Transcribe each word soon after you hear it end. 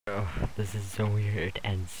This is so weird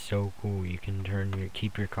and so cool. You can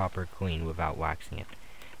keep your copper clean without waxing it.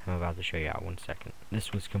 I'm about to show you out 1 second.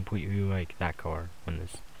 This was completely like that car when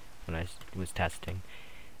I was testing,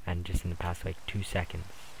 and just in the past like 2 seconds,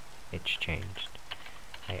 it's changed.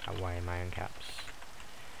 Hey, why am I on caps?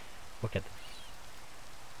 Look at this.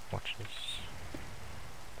 Watch this.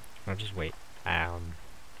 I'll just wait.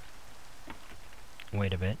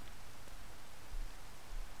 Wait a bit.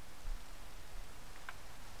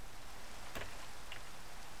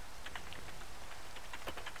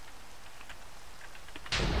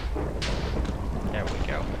 There we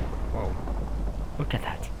go. Whoa. Look at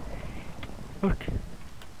that. Look.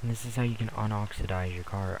 And this is how you can unoxidize your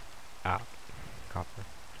car. Copper.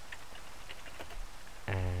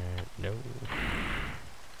 And no.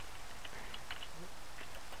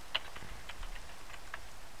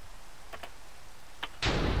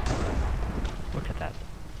 Look at that.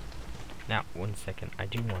 Now, 1 second. I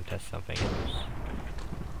do want to test something else.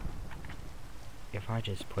 If I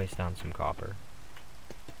just place down some copper.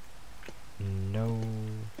 No.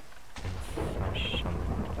 And slash some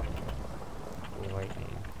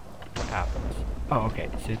lightning. What happens? Oh, okay.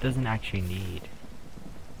 So it doesn't actually need.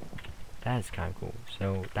 That is kind of cool.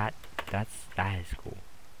 So that is cool.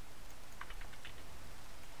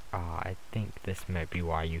 I think this might be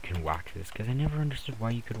why you can wax this, because I never understood why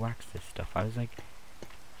you could wax this stuff. I was like,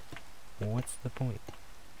 well, what's the point?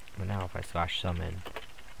 But now if I slash summon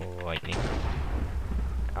lightning,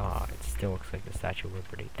 it still looks like the Statue of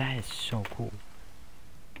Liberty. That is so cool.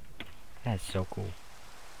 That is so cool.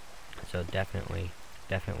 So definitely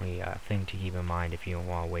a thing to keep in mind if you don't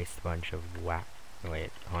want to waste a bunch of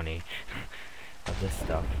honey of this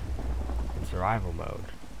stuff in survival mode.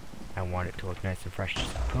 I want it to look nice and fresh.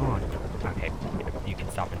 Just put on. Okay, you can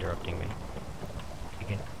stop interrupting me. You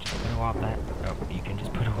can just put a lot of that. Oh, you can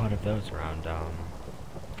just put a lot of those around.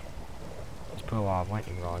 Just put a lot of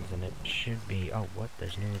lightning rods, and it should be. Oh, what?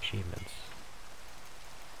 There's new achievements.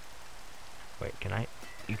 Wait, can I?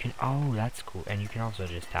 You can. Oh, that's cool. And you can also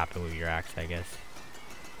just tap it with your axe, I guess,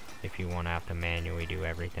 if you want to have to manually do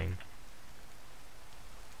everything.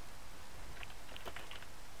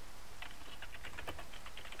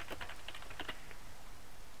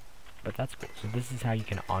 But that's cool. So this is how you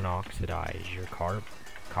can unoxidize your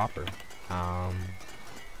copper.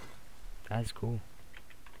 That is cool.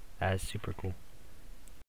 That is super cool.